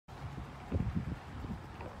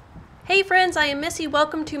Hey friends, I am Missy.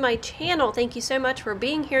 Welcome to my channel. Thank you so much for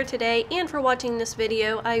being here today and for watching this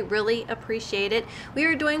video. I really appreciate it. We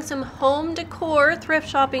are doing some home decor thrift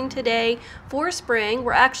shopping today for spring.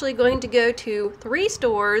 We're actually going to go to 3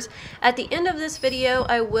 stores. At the end of this video,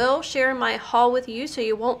 I will share my haul with you, so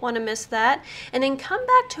you won't want to miss that. And then come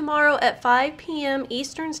back tomorrow at 5 p.m.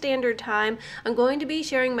 Eastern Standard Time. I'm going to be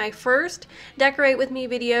sharing my first Decorate With Me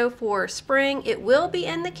video for spring. It will be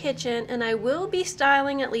in the kitchen, and I will be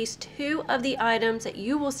styling at least 2 of the items that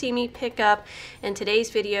you will see me pick up in today's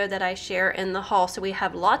video that I share in the haul. So we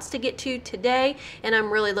have lots to get to today, and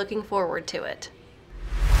I'm really looking forward to it.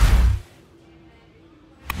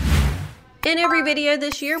 In every video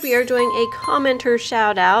this year, we are doing a commenter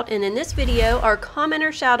shout out, and in this video, our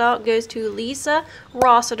commenter shout out goes to Lisa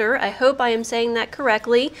Rossiter. I hope I am saying that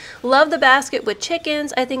correctly. Love the basket with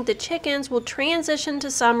chickens. I think the chickens will transition to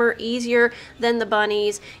summer easier than the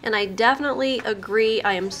bunnies, and I definitely agree.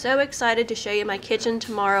 I am so excited to show you my kitchen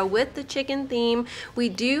tomorrow with the chicken theme. We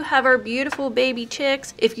do have our beautiful baby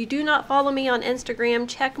chicks. If you do not follow me on Instagram,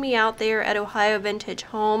 check me out there at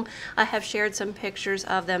ohiovintagehome. I have shared some pictures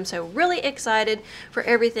of them, so really excited for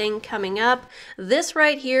everything coming up. This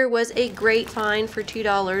right here was a great find for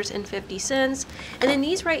 $2.50. And then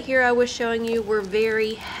these right here I was showing you were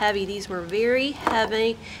very heavy. These were very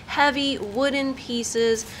heavy wooden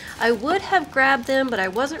pieces. I would have grabbed them, but I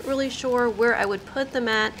wasn't really sure where I would put them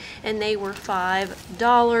at, and they were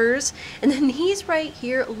 $5. And then these right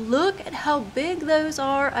here, look at how big those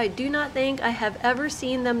are. I do not think I have ever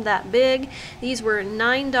seen them that big. These were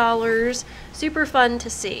 $9. Super fun to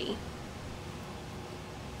see.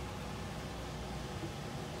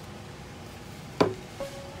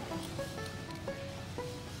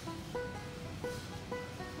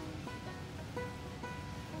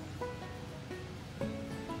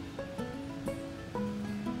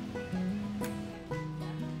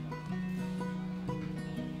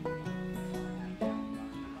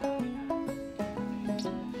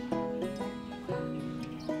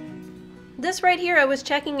 This right here I was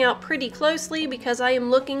checking out pretty closely because I am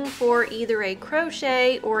looking for either a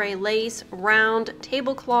crochet or a lace round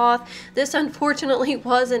tablecloth. This unfortunately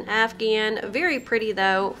was an Afghan. Very pretty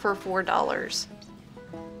though for $4.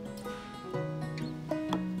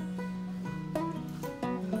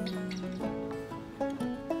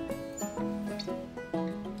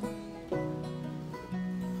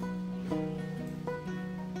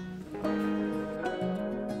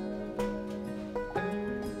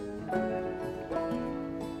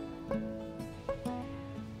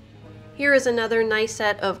 Here is another nice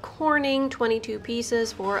set of Corning, 22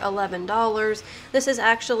 pieces for $11. This is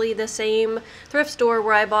actually the same thrift store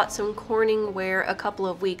where I bought some Corning ware a couple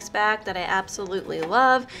of weeks back that I absolutely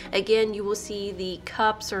love. Again, you will see the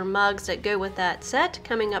cups or mugs that go with that set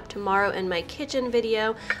coming up tomorrow in my kitchen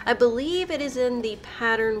video. I believe it is in the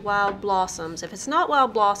pattern Wild Blossoms. If it's not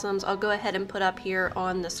Wild Blossoms, I'll go ahead and put up here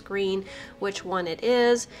on the screen which one it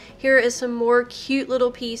is. Here is some more cute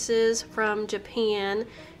little pieces from Japan.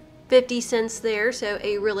 50 cents there, so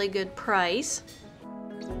a really good price.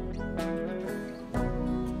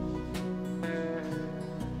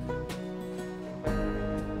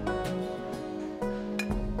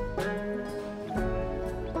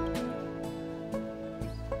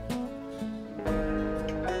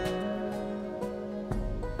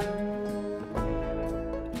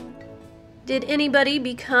 Did anybody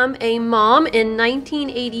become a mom in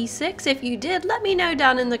 1986? If you did, let me know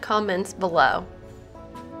down in the comments below.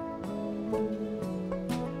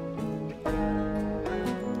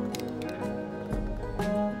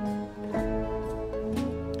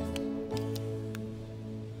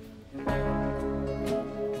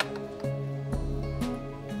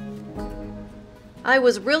 I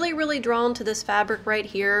was really drawn to this fabric right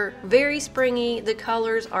here. Very springy. The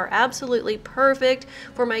colors are absolutely perfect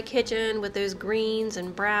for my kitchen with those greens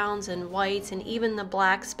and browns and whites and even the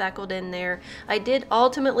black speckled in there. I did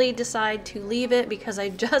ultimately decide to leave it because I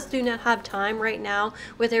just do not have time right now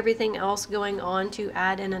with everything else going on to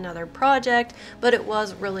add in another project, but it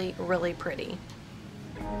was really pretty.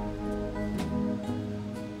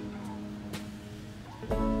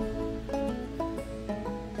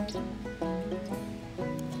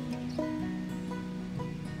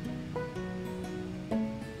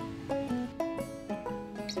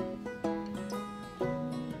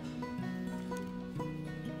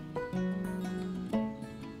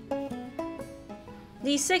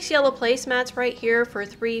 These 6 yellow placemats right here for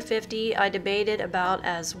 $3.50 I debated about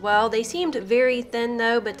as well. They seemed very thin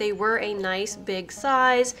though, but they were a nice big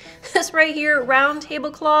size. This right here, round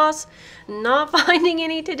tablecloths, not finding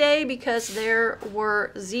any today because there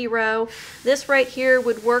were 0. This right here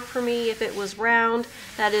would work for me if it was round.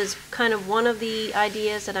 That is kind of one of the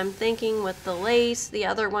ideas that I'm thinking with the lace. The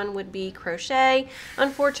other one would be crochet.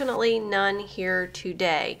 Unfortunately, none here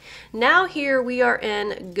today. Now here we are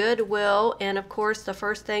in Goodwill, and of course the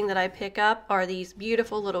first thing that I pick up are these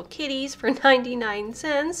beautiful little kitties for 99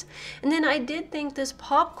 cents. And then I did think this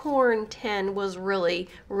popcorn tin was really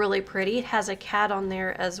pretty. It has a cat on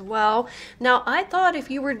there as well. Now I thought if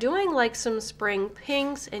you were doing like some spring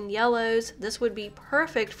pinks and yellows, this would be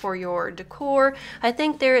perfect for your decor. I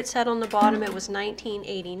think there it said on the bottom it was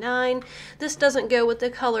 $19.89. This doesn't go with the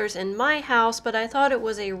colors in my house, but I thought it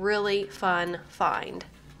was a really fun find.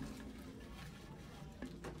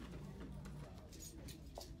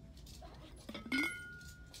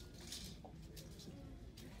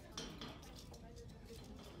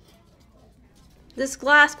 This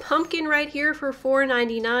glass pumpkin right here for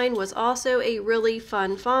 $4.99 was also a really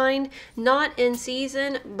fun find. Not in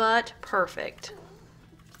season, but perfect.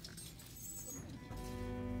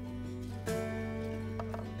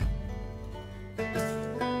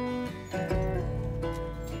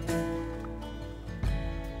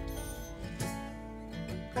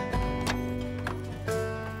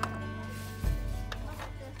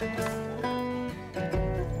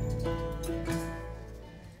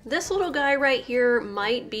 This little guy right here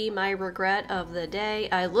might be my regret of the day.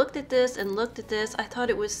 I looked at this and looked at this. I thought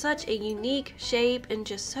it was such a unique shape and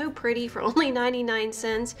just so pretty for only 99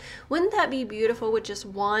 cents. Wouldn't that be beautiful with just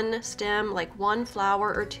one stem, like one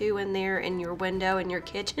flower or two in there in your window in your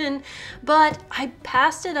kitchen? But I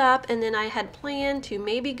passed it up, and then I had planned to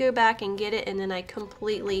maybe go back and get it, and then I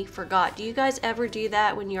completely forgot. Do you guys ever do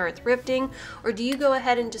that when you're thrifting? Or do you go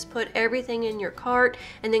ahead and just put everything in your cart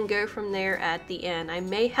and then go from there at the end? I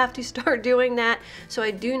may have to start doing that so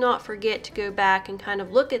I do not forget to go back and kind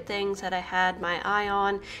of look at things that I had my eye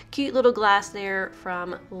on. Cute little glass there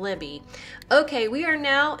from Libby. Okay, we are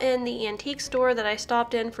now in the antique store that I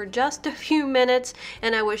stopped in for just a few minutes,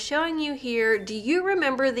 and I was showing you here. Do you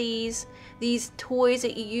remember these toys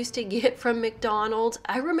that you used to get from McDonald's?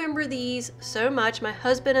 I remember these so much. My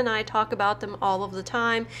husband and I talk about them all of the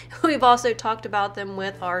time. We've also talked about them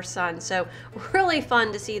with our son, so really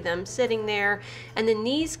fun to see them sitting there. And then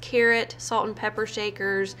these carrot salt and pepper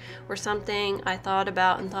shakers were something I thought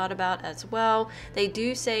about as well. They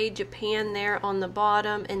do say Japan there on the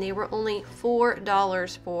bottom, and they were only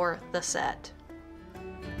 $4 for the set.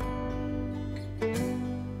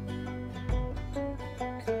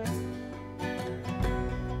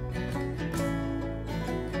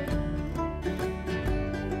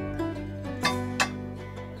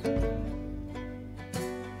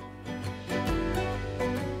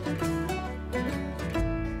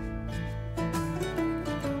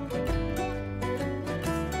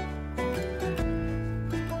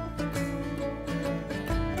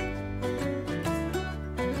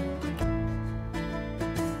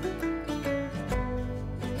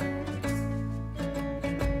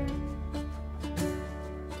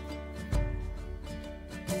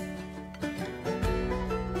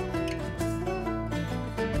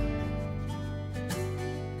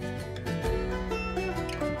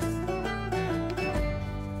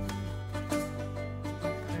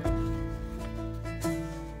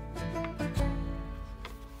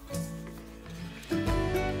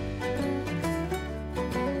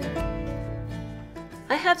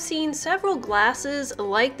 I have seen several glasses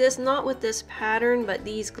like this, not with this pattern, but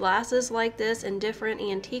these glasses like this in different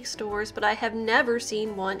antique stores, but I have never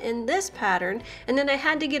seen one in this pattern. And then I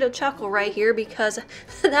had to get a chuckle right here because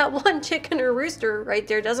that one chicken or rooster right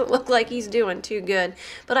there doesn't look like he's doing too good.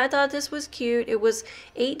 But I thought this was cute. It was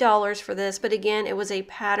 $8 for this, but again, it was a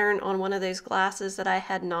pattern on one of those glasses that I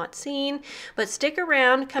had not seen. But stick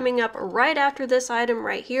around. Coming up right after this item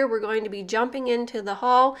right here, we're going to be jumping into the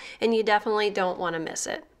haul, and you definitely don't want to miss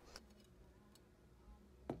it.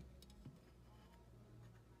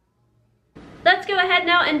 Let's go ahead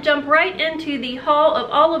now and jump right into the haul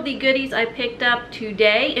of all of the goodies I picked up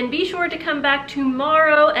today. And be sure to come back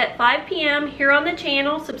tomorrow at 5 p.m. here on the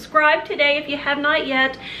channel. Subscribe today if you have not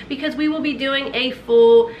yet, because we will be doing a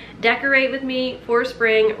full decorate with me for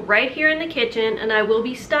spring right here in the kitchen, and I will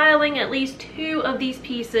be styling at least 2 of these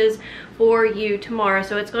pieces for you tomorrow.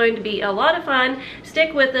 So it's going to be a lot of fun.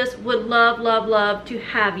 Stick with us. Would love, love, love to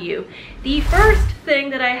have you. The first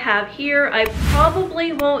thing that I have here, I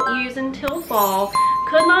probably won't use until fall.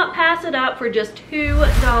 Could not pass it up for just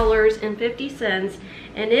 $2.50,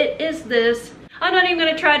 and it is this I'm not even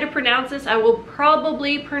going to try to pronounce this. I will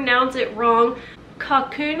probably pronounce it wrong.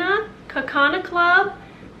 Kakana Club,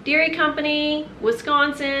 Dairy Company,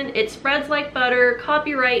 Wisconsin. It spreads like butter,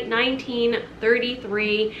 copyright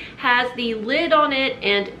 1933, has the lid on it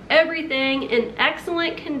and everything in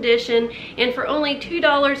excellent condition, and for only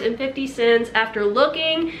 $2.50 after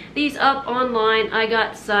looking these up online, I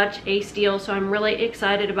got such a steal, so I'm really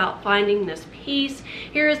excited about finding this piece.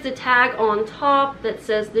 Here is the tag on top that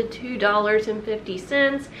says the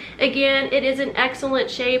 $2.50. Again, it is in excellent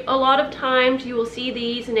shape. A lot of times you will see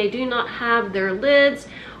these and they do not have their lids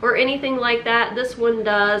or anything like that. This one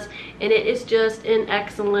does, and it is just in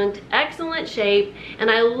excellent shape. And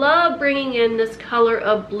I love bringing in this color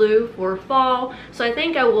of blue for fall, so I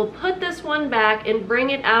think I will put this one back and bring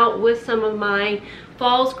it out with some of my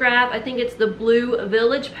fall scrap. I think it's the Blue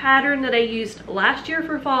Village pattern that I used last year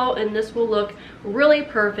for fall, and this will look really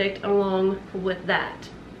perfect along with that.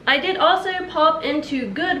 I did also pop into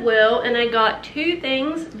Goodwill and I got two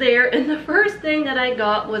things there, and the first thing that I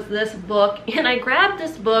got was this book, and I grabbed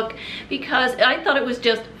this book because I thought it was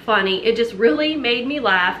just funny. It just really made me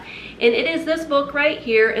laugh, and it is this book right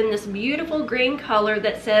here in this beautiful green color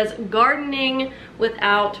that says Gardening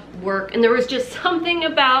Without Work, and there was just something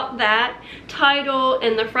about that title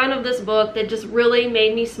and the front of this book that just really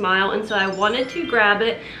made me smile, and so I wanted to grab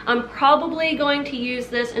it. I'm probably going to use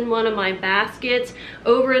this in one of my baskets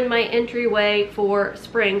over in my entryway for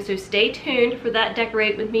spring, so stay tuned for that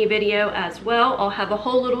Decorate With Me video as well. I'll have a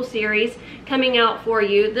whole little series coming out for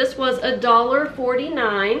you. This was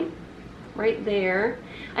 $1.49 right there.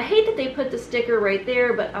 I hate that they put the sticker right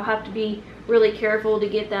there, but I'll have to be really careful to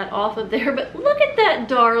get that off of there. But look at that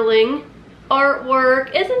darling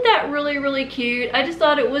artwork. Isn't that really cute? I just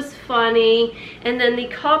thought it was funny. And then the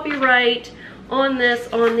copyright on this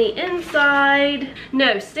on the inside,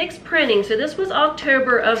 no, 6 printing, so this was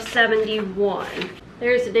October of 71.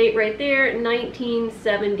 There's the date right there,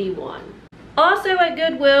 1971. Also at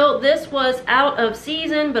Goodwill, this was out of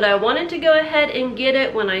season, but I wanted to go ahead and get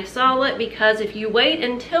it when I saw it, because if you wait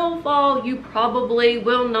until fall, you probably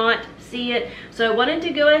will not see it. So I wanted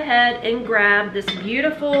to go ahead and grab this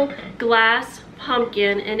beautiful glass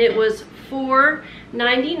pumpkin, and it was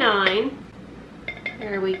 $4.99.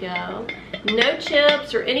 There we go. No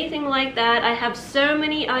chips or anything like that. I have so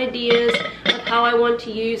many ideas of how I want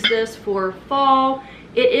to use this for fall.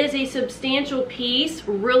 It is a substantial piece,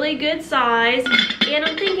 really good size, and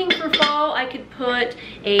I'm thinking for fall I could put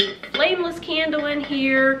a flameless candle in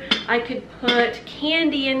here, I could put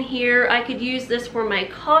candy in here, I could use this for my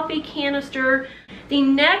coffee canister. The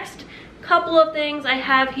next couple of things I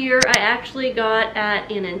have here I actually got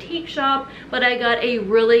at an antique shop, but I got a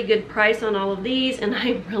really good price on all of these and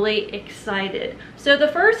I'm really excited. So the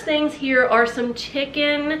first things here are some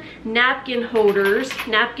chicken napkin holders,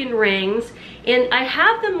 napkin rings, and I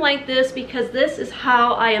have them like this because this is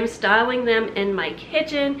how I am styling them in my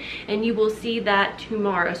kitchen, and you will see that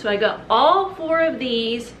tomorrow. So I got all 4 of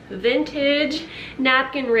these vintage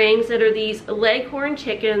napkin rings that are these Leghorn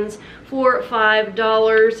chickens for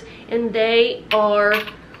 $5, and they are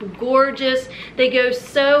gorgeous. They go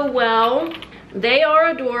so well. They are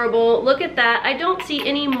adorable. Look at that. I don't see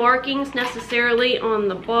any markings necessarily on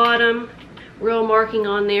the bottom. Real marking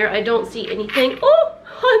on there. I don't see anything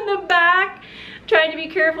on the back. Trying to be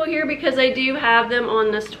careful here because I do have them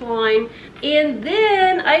on this twine. And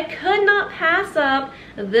then I could not pass up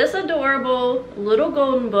this adorable little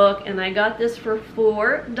golden book, and I got this for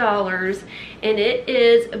 $4, and it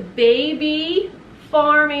is Baby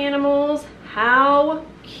Farm Animals. How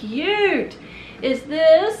cute is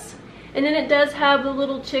this? And then it does have the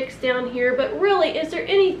little chicks down here, but really, is there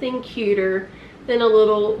anything cuter than a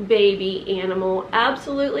little baby animal?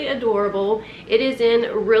 Absolutely adorable. It is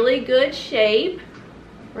in really good shape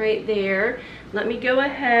right there. Let me go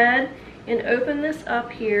ahead and open this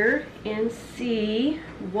up here and see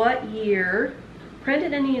what year.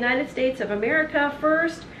 Printed in the United States of America,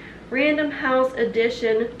 first Random House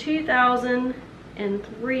edition,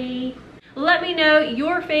 2003. Let me know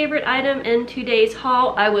your favorite item in today's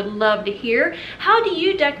haul. I would love to hear. How do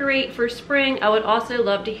you decorate for spring? I would also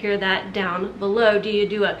love to hear that down below. Do you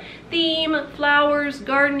do a theme, flowers,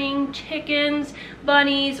 gardening, chickens,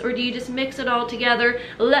 bunnies, or do you just mix it all together?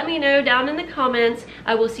 Let me know down in the comments.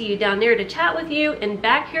 I will see you down there to chat with you, and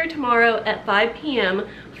back here tomorrow at 5 p.m.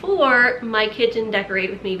 for my kitchen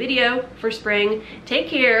Decorate With Me video for spring. Take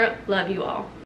care. Love you all.